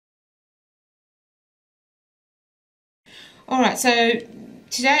Alright, so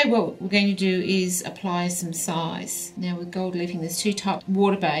today what we're going to do is apply some size. Now with gold leafing there's two types,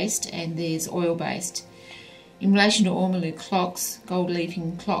 water-based and there's oil-based. In relation to ormolu clocks, gold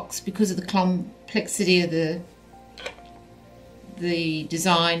leafing clocks, because of the complexity of the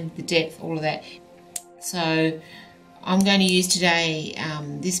design, the depth, all of that. So I'm going to use today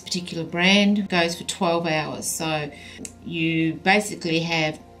this particular brand. Goes for 12 hours. So you basically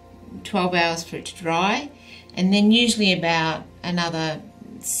have 12 hours for it to dry, and then usually about another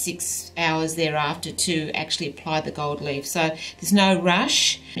 6 hours thereafter to actually apply the gold leaf. So there's no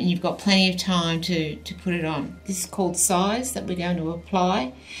rush and you've got plenty of time to put it on. This is called size that we're going to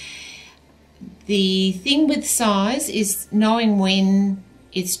apply. The thing with size is knowing when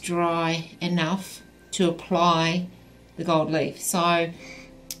it's dry enough to apply the gold leaf. So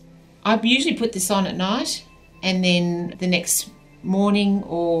I usually put this on at night, and then the next morning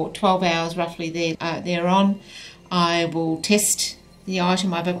or 12 hours roughly thereon I will test the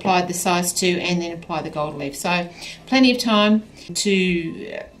item I've applied the size to and then apply the gold leaf. So plenty of time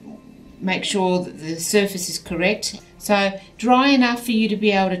to make sure that the surface is correct. So dry enough for you to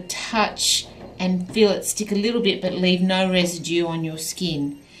be able to touch and feel it stick a little bit but leave no residue on your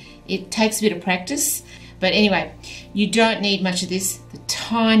skin. It takes a bit of practice, but anyway, you don't need much of this, the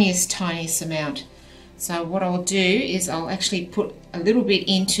tiniest amount. So what I'll do is I'll actually put a little bit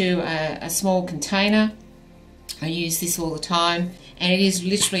into a small container. I use this all the time, and it is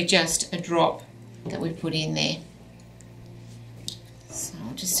literally just a drop that we put in there. So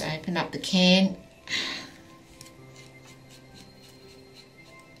I'll just open up the can.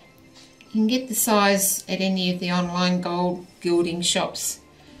 You can get the size at any of the online gold gilding shops.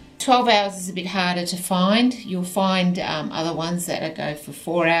 12 hours is a bit harder to find. You'll find other ones that go for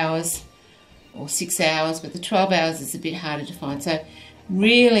 4 hours or 6 hours, but the 12 hours is a bit harder to find. So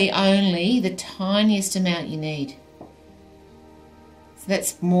really only the tiniest amount you need. So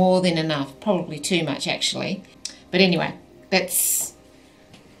that's more than enough, probably too much actually. But anyway, that's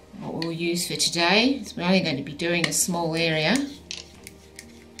what we'll use for today. So we're only going to be doing a small area.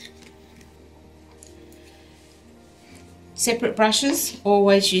 Separate brushes,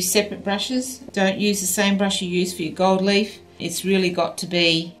 always use separate brushes. Don't use the same brush you use for your gold leaf. It's really got to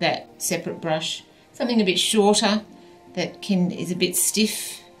be that separate brush. Something a bit shorter that is a bit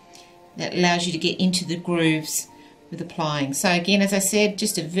stiff, that allows you to get into the grooves with applying. So again, as I said,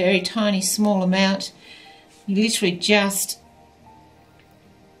 just a very tiny small amount. You literally just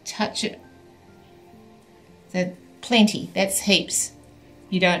touch it. So plenty, that's heaps.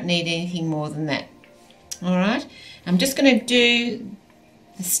 You don't need anything more than that. Alright, I'm just going to do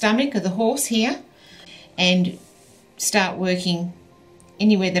the stomach of the horse here and start working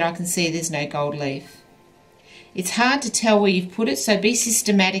anywhere that I can see there's no gold leaf. It's hard to tell where you've put it, so be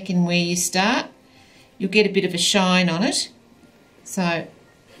systematic in where you start. You'll get a bit of a shine on it. So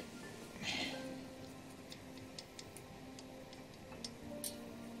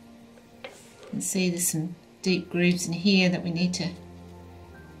you can see there's some deep grooves in here that we need to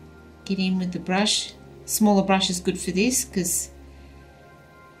get in with the brush. Smaller brush is good for this because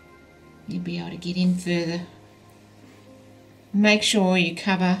you'll be able to get in further. Make sure you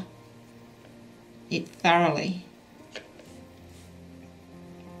cover it thoroughly.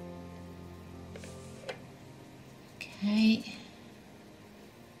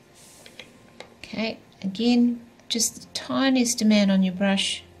 Okay, again, just the tiniest amount on your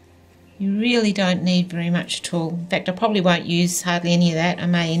brush. You really don't need very much at all. In fact, I probably won't use hardly any of that. I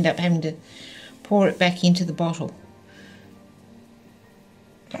may end up having to pour it back into the bottle.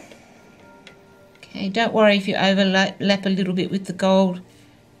 Okay, don't worry if you overlap a little bit with the gold.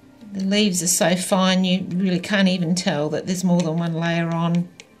 The leaves are so fine you really can't even tell that there's more than one layer on.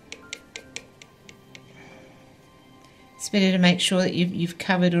 It's better to make sure that you've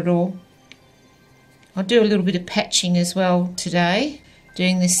covered it all. I'll do a little bit of patching as well today,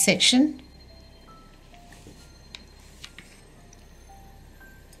 doing this section.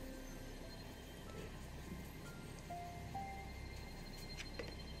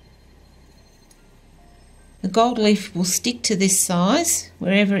 The gold leaf will stick to this size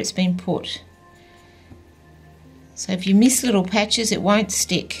wherever it's been put. So if you miss little patches, it won't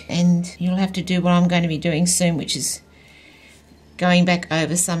stick, and you'll have to do what I'm going to be doing soon, which is going back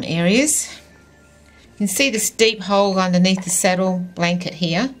over some areas. You can see this deep hole underneath the saddle blanket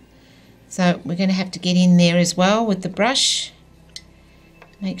here. So we're going to have to get in there as well with the brush.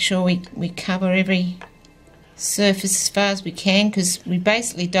 Make sure we cover every surface as far as we can, because we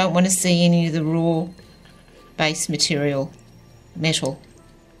basically don't want to see any of the raw base material, metal.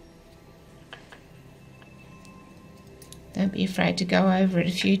 Don't be afraid to go over it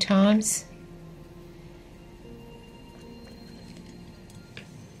a few times.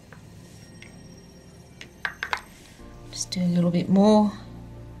 Just do a little bit more.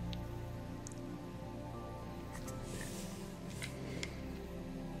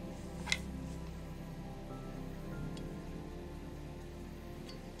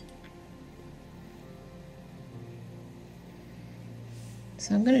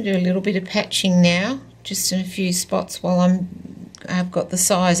 So I'm going to do a little bit of patching now, just in a few spots while I've got the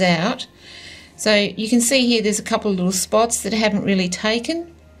size out. So you can see here there's a couple of little spots that I haven't really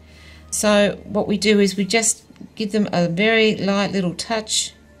taken. So what we do is we just give them a very light little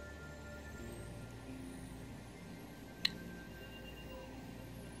touch.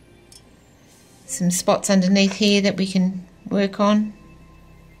 Some spots underneath here that we can work on.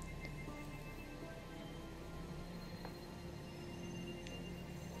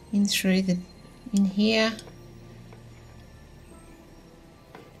 In through in here.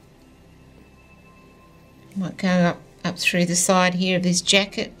 Might go up through the side here of this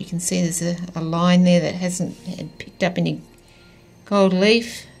jacket. You can see there's a line there that hasn't had picked up any gold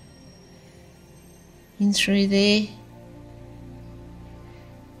leaf. In through there.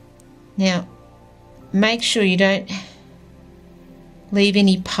 Now make sure you don't leave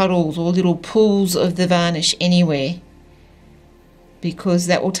any puddles or little pools of the varnish anywhere, because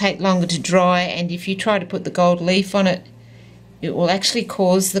that will take longer to dry, and if you try to put the gold leaf on it, it will actually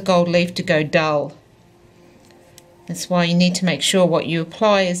cause the gold leaf to go dull. That's why you need to make sure what you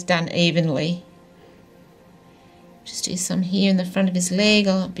apply is done evenly. Just do some here in the front of his leg,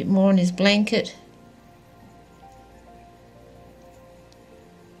 a bit more on his blanket.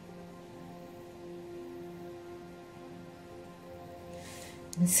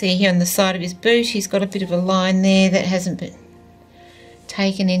 You can see here on the side of his boot he's got a bit of a line there that hasn't been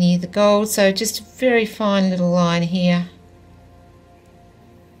taken any of the gold, so just a very fine little line here.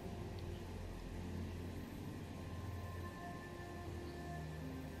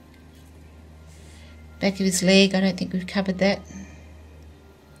 Back of his leg, I don't think we've covered that.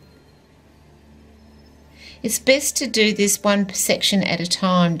 It's best to do this one section at a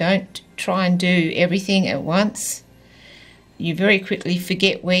time. Don't try and do everything at once. You very quickly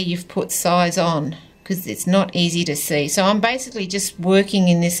forget where you've put size on, because it's not easy to see. So I'm basically just working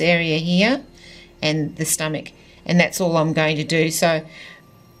in this area here and the stomach, and that's all I'm going to do. So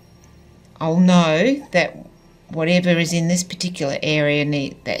I'll know that whatever is in this particular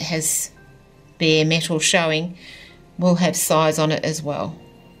area that has bare metal showing will have size on it as well.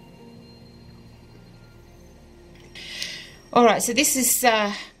 Alright, so this is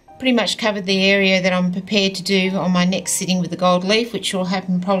pretty much covered the area that I'm prepared to do on my next sitting with the gold leaf, which will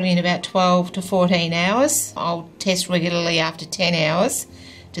happen probably in about 12 to 14 hours. I'll test regularly after 10 hours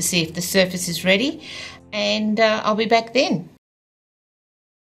to see if the surface is ready, and I'll be back then.